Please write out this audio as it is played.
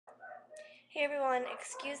Hey everyone,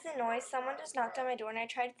 excuse the noise. Someone just knocked on my door and I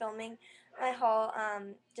tried filming my haul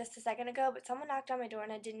just a second ago, but someone knocked on my door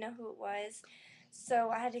and I didn't know who it was. So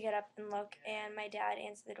I had to get up and look, and my dad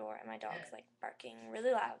answered the door and my dog's like barking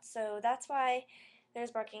really loud. So that's why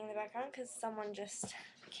there's barking in the background, because someone just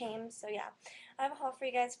came. So yeah, I have a haul for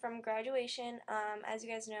you guys from graduation. As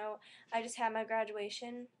you guys know, I just had my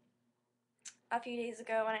graduation a few days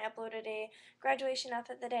ago and I uploaded a graduation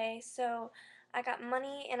outfit of the day. So I got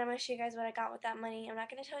money and I'm going to show you guys what I got with that money. I'm not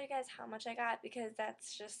going to tell you guys how much I got because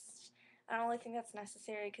that's just, I don't really think that's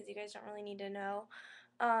necessary because you guys don't really need to know.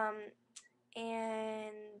 Um,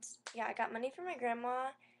 and yeah, I got money from my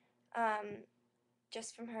grandma, um,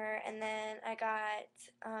 just from her, and then I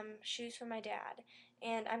got shoes from my dad.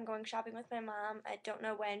 And I'm going shopping with my mom. I don't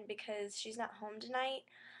know when because she's not home tonight.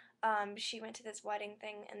 She went to this wedding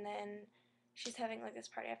thing, and then she's having like this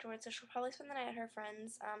party afterwards, so she'll probably spend the night at her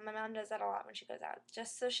friend's. My mom does that a lot when she goes out,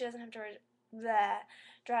 just so she doesn't have to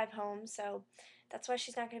drive home. So that's why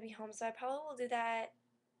she's not going to be home. So I probably will do that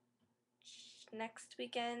next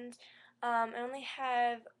weekend. I only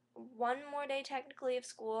have one more day technically of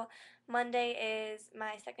school. Monday is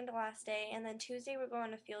my second to last day, and then Tuesday we're going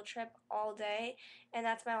on a field trip all day, and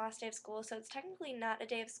that's my last day of school. So it's technically not a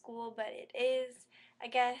day of school, but it is, I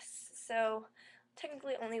guess. So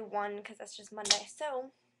technically only one because that's just Monday.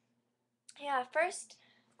 So yeah, first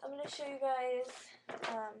I'm gonna show you guys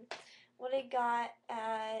what I got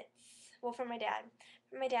at, well, from my dad.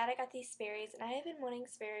 From my dad, I got these Sperry's, and I have been wanting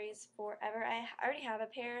Sperry's forever. I already have a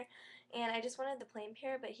pair, and I just wanted the plain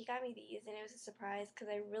pair, but he got me these, and it was a surprise because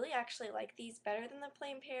I really actually like these better than the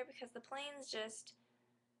plain pair because the plain's just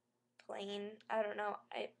plain. I don't know.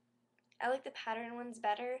 I like the pattern ones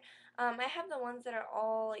better. I have the ones that are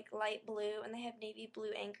all like light blue, and they have navy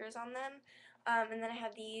blue anchors on them. And then I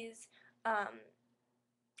have these. I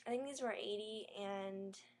think these were 80,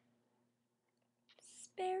 and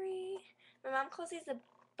Sperry. My mom calls these the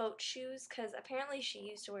boat shoes because apparently she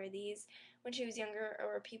used to wear these when she was younger,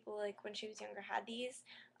 or people like when she was younger had these.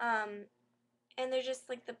 Um, and they're just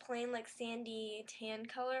like the plain like sandy tan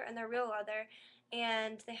color, and they're real leather,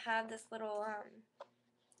 and they have this little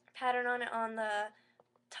pattern on it on the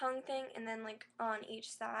tongue thing, and then like on each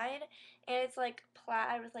side, and it's like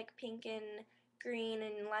plaid with like pink and green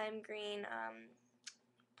and lime green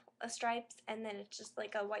stripes, and then it's just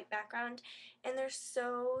like a white background, and they're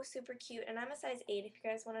so super cute, and I'm a size 8 if you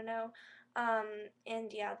guys want to know.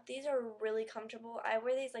 And yeah, these are really comfortable. I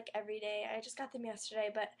wear these like every day. I just got them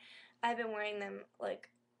yesterday, but I've been wearing them like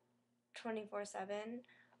 24/7,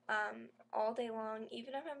 all day long.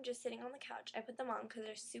 Even if I'm just sitting on the couch, I put them on because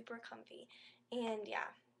they're super comfy. And yeah,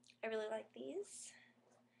 I really like these.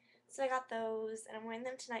 So I got those, and I'm wearing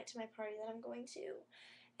them tonight to my party that I'm going to.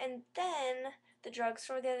 And then the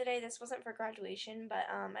drugstore the other day, this wasn't for graduation, but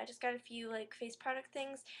I just got a few like face product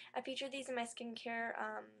things. I featured these in my skincare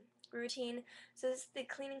routine. So this is the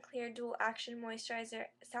Clean and Clear Dual Action Moisturizer,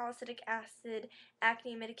 Salicylic Acid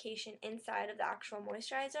Acne Medication inside of the actual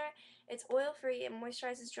moisturizer. It's oil-free, it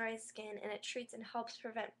moisturizes dry skin, and it treats and helps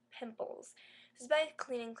prevent pimples. This is by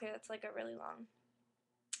Clean and Clear. That's like a really long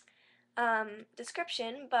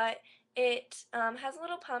description, but it has a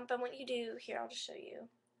little pump, and what you do, here, I'll just show you.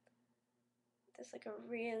 There's like a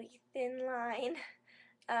really thin line.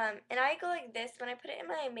 And I go like this. When I put it in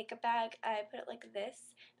my makeup bag, I put it like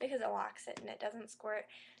this because it locks it and it doesn't squirt.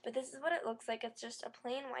 But this is what it looks like. It's just a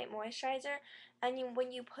plain white moisturizer. And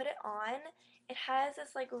when you put it on, it has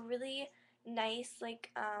this like really nice like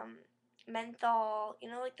menthol, you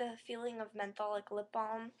know, like the feeling of menthol, like lip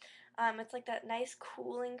balm. It's like that nice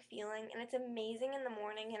cooling feeling, and it's amazing in the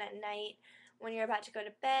morning and at night when you're about to go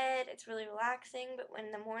to bed. It's really relaxing, but when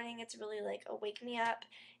in the morning, it's really like a wake me up,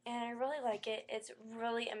 and I really like it. It's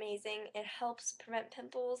really amazing. It helps prevent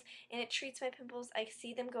pimples, and it treats my pimples. I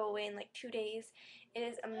see them go away in like 2 days. It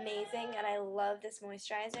is amazing, and I love this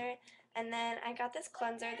moisturizer. And then I got this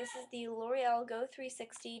cleanser. This is the L'Oreal Go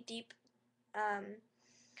 360 Deep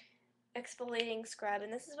Exfoliating Scrub,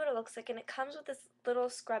 and this is what it looks like, and it comes with this little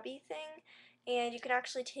scrubby thing, and you can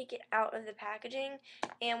actually take it out of the packaging,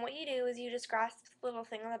 and what you do is you just grasp the little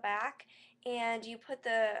thing on the back, and you put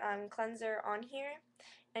the cleanser on here,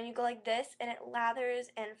 and you go like this, and it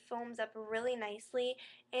lathers and foams up really nicely,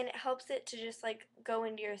 and it helps it to just like go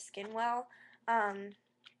into your skin well. And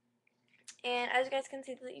as you guys can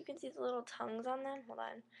see, you can see the little tongues on them. Hold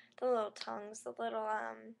on, the little tongues, the little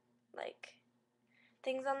like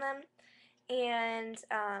things on them, and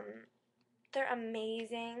they're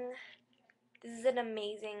amazing. This is an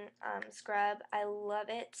amazing scrub. I love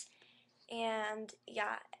it, and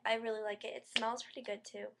yeah, I really like it. It smells pretty good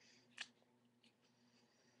too.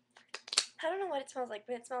 I don't know what it smells like,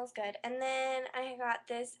 but it smells good. And then I got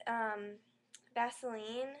this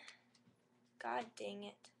Vaseline. God dang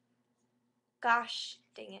it. Gosh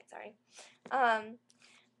dang it, sorry.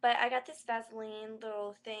 But I got this Vaseline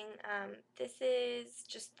little thing. This is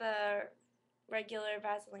just the regular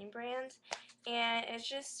Vaseline brand, and it's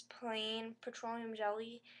just plain petroleum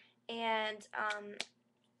jelly. And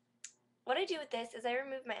what I do with this is I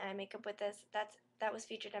remove my eye makeup with this. That was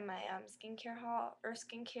featured in my skincare haul or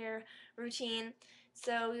skincare routine,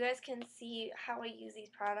 so you guys can see how I use these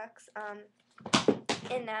products.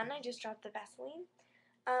 And then I just dropped the Vaseline.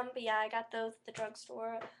 But yeah, I got those at the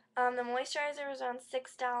drugstore. The moisturizer was around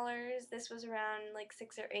 $6. This was around like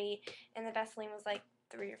 6 or 8, and the Vaseline was like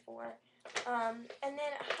 3 or 4. And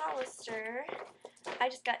then at Hollister, I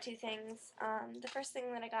just got two things. The first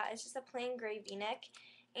thing that I got is just a plain gray V-neck.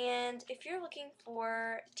 And if you're looking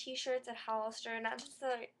for t-shirts at Hollister,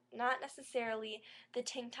 not necessarily the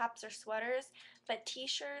tank tops or sweaters, but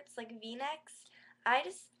t-shirts like V-necks,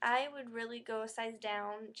 I would really go a size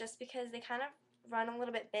down just because they kind of run a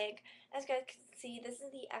little bit big. As you guys can see, this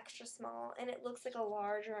is the extra small, and it looks like a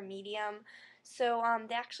large or a medium. So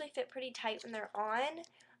they actually fit pretty tight when they're on.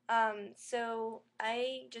 So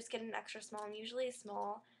I just get an extra small. I'm usually a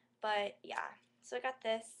small, but yeah. So I got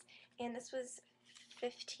this, and this was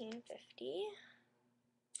 $15.50.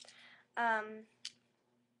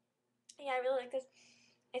 Yeah, I really like this.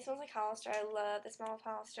 It smells like Hollister. I love the smell of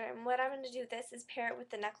Hollister. And what I'm going to do with this is pair it with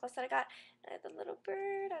the necklace that I got. I have the little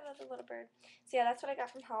bird. I love the little bird. So yeah, that's what I got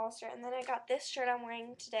from Hollister. And then I got this shirt I'm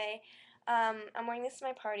wearing today. I'm wearing this to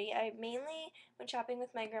my party. I mainly went shopping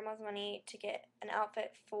with my grandma's money to get an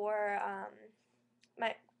outfit for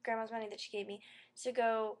my grandma's money that she gave me to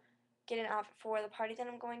go get an outfit for the party that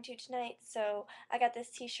I'm going to tonight. So I got this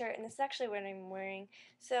t-shirt, and this is actually what I'm wearing.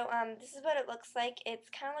 So this is what it looks like. It's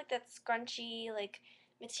kind of like that scrunchy like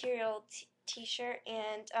material t-shirt,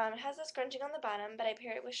 and it has a scrunching on the bottom, but I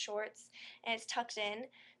pair it with shorts, and it's tucked in.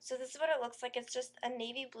 So this is what it looks like. It's just a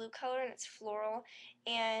navy blue color, and it's floral,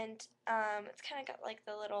 and it's kind of got like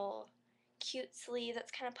the little cute sleeve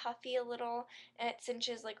that's kind of puffy a little, and it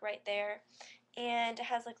cinches like right there, and it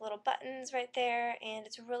has like little buttons right there, and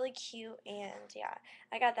it's really cute. And yeah,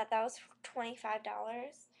 I got that. That was $25.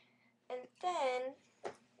 And then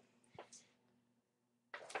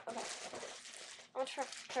okay, I went for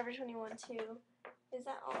Forever 21 too. Is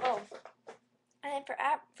that all? Oh, and then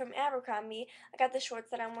from Abercrombie, I got the shorts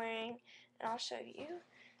that I'm wearing, and I'll show you.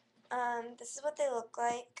 This is what they look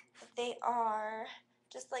like. They are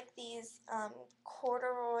just like these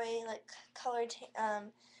corduroy like colored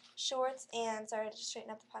shorts, and sorry to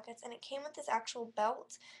straighten up the pockets, and it came with this actual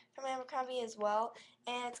belt from Abercrombie as well,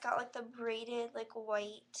 and it's got like the braided like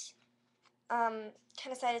white kind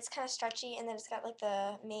of side. It's kind of stretchy, and then it's got like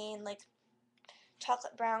the main like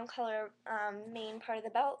chocolate brown color main part of the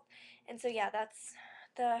belt. And so yeah, that's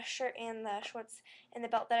the shirt and the shorts and the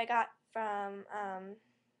belt that I got from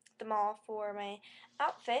the mall for my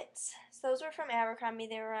outfits. So those were from Abercrombie.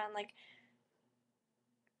 They were around like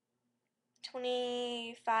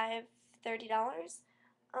 $25, $30.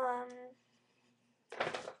 Um,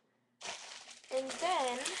 and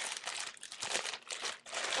then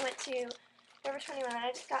I went to Forever 21, and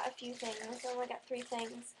I just got a few things. I only got 3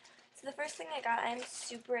 things. So the first thing I got, I'm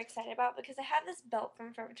super excited about because I have this belt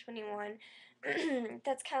from Forever 21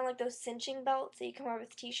 that's kind of like those cinching belts that you can wear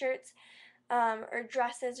with t-shirts or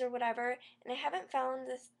dresses or whatever. And I haven't found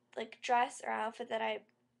this like dress or outfit that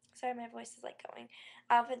sorry, my voice is like going,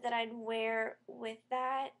 outfit that I'd wear with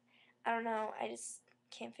that. I don't know. I just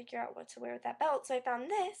can't figure out what to wear with that belt. So I found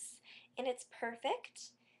this, and it's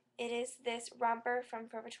perfect. It is this romper from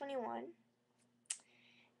Forever 21,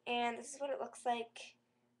 and this is what it looks like.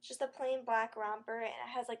 It's just a plain black romper, and it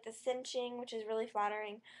has like the cinching, which is really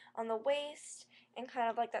flattering on the waist, and kind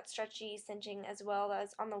of like that stretchy cinching as well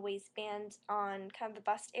as on the waistband on kind of the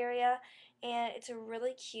bust area. And it's a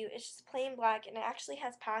really cute, it's just plain black, and it actually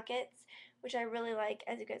has pockets, which I really like,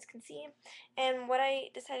 as you guys can see. And what I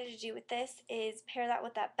decided to do with this is pair that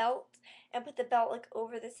with that belt and put the belt like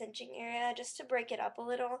over the cinching area just to break it up a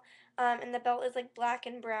little. And the belt is like black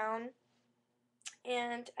and brown,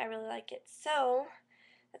 and I really like it. So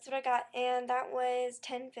that's what I got, and that was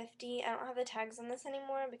 $10.50. I don't have the tags on this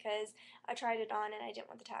anymore because I tried it on and I didn't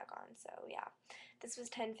want the tag on. So yeah, this was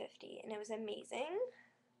 $10.50, and it was amazing.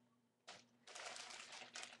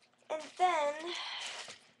 And then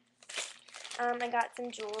I got some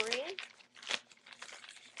jewelry.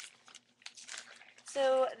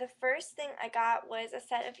 So the first thing I got was a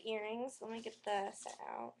set of earrings. Let me get the set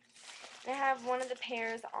out. And I have one of the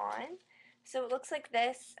pairs on. So it looks like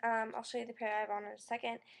this. I'll show you the pair I have on in a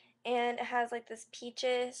second. And it has like this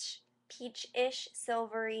peachish peach-ish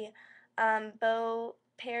silvery bow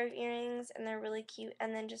pair of earrings, and they're really cute,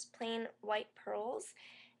 and then just plain white pearls.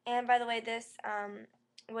 And by the way, this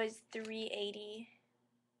was $380.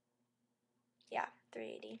 Yeah,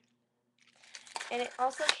 $380. And it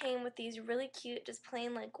also came with these really cute, just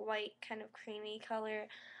plain like white, kind of creamy color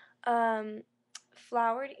um,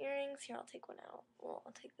 flowered earrings. Here, I'll take one out. Well,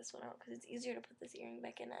 I'll take this one out because it's easier to put this earring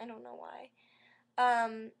back in. I don't know why.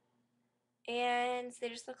 And they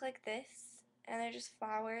just look like this, and they're just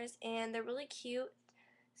flowers, and they're really cute.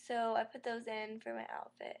 So I put those in for my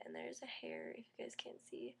outfit, and there's a hair, if you guys can't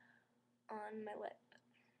see, on my lip.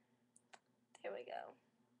 There we go.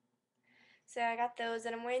 So I got those,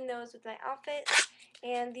 and I'm wearing those with my outfit,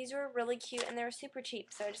 and these were really cute, and they were super cheap,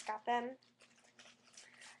 so I just got them.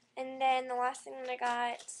 And then the last thing that I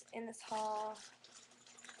got in this haul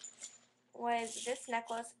was this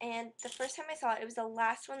necklace, and the first time I saw it, it was the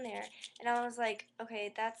last one there, and I was like,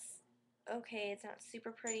 okay, that's okay, it's not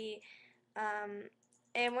super pretty,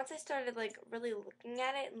 and once I started like really looking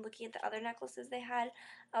at it and looking at the other necklaces they had,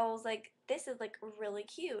 I was like, this is like really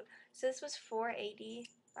cute. So this was $480,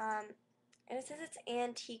 and it says it's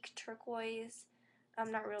antique turquoise,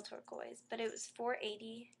 not real turquoise, but it was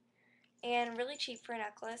 $480, and really cheap for a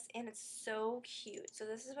necklace, and it's so cute. So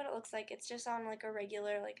this is what it looks like. It's just on like a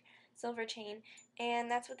regular like silver chain,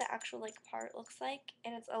 and that's what the actual like part looks like,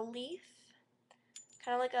 and it's a leaf,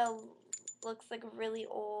 kind of like a, looks like a really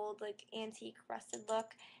old like antique rusted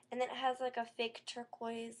look, and then it has like a fake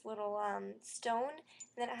turquoise little stone,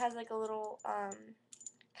 and then it has like a little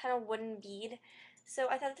kind of wooden bead. So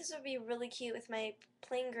I thought this would be really cute with my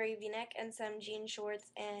plain gray v-neck and some jean shorts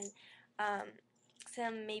and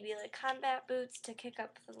some maybe like combat boots to kick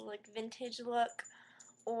up the like vintage look,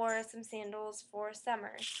 or some sandals for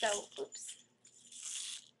summer. So, oops.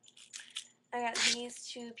 I got these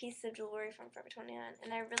two pieces of jewelry from Forever 21,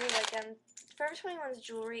 and I really like them. Forever 21's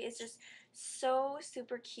jewelry is just so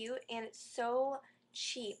super cute, and it's so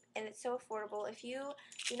cheap, and it's so affordable. If you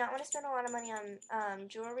do not want to spend a lot of money on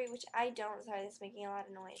jewelry, which I don't, sorry, this is making a lot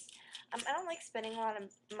of noise. I don't like spending a lot of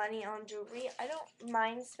money on jewelry. I don't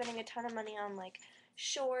mind spending a ton of money on, like,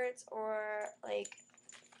 shorts or, like,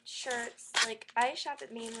 shirts. Like, I shop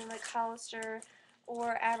at mainly, like, Hollister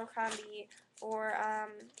or Abercrombie or,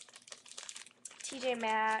 TJ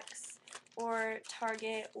Maxx or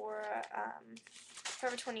Target or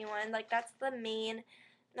Forever 21. Like, that's the main,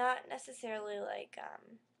 not necessarily like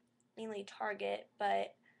mainly Target,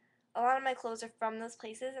 but a lot of my clothes are from those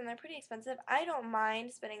places, and they're pretty expensive. I don't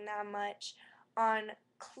mind spending that much on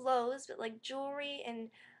clothes, but like jewelry and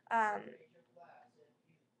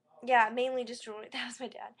yeah, mainly just jewelry. That was my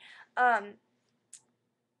dad. I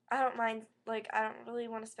don't mind, like, I don't really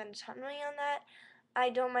want to spend a ton of money on that. I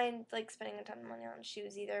don't mind, like, spending a ton of money on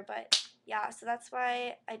shoes either, but, yeah, so that's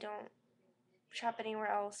why I don't shop anywhere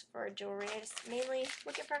else for jewelry. I just mainly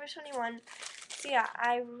look at Forever 21. So, yeah,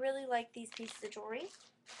 I really like these pieces of jewelry.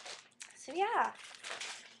 So, yeah,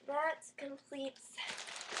 that completes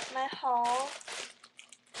my haul,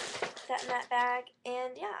 that bag,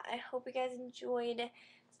 and, yeah, I hope you guys enjoyed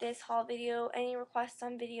this haul video. Any requests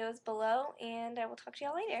on videos below, and I will talk to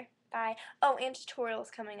y'all later. Bye. Oh, and tutorials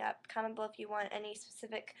coming up. Comment below if you want any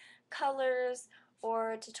specific colors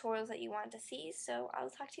or tutorials that you want to see. So I'll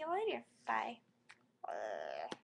talk to y'all later. Bye.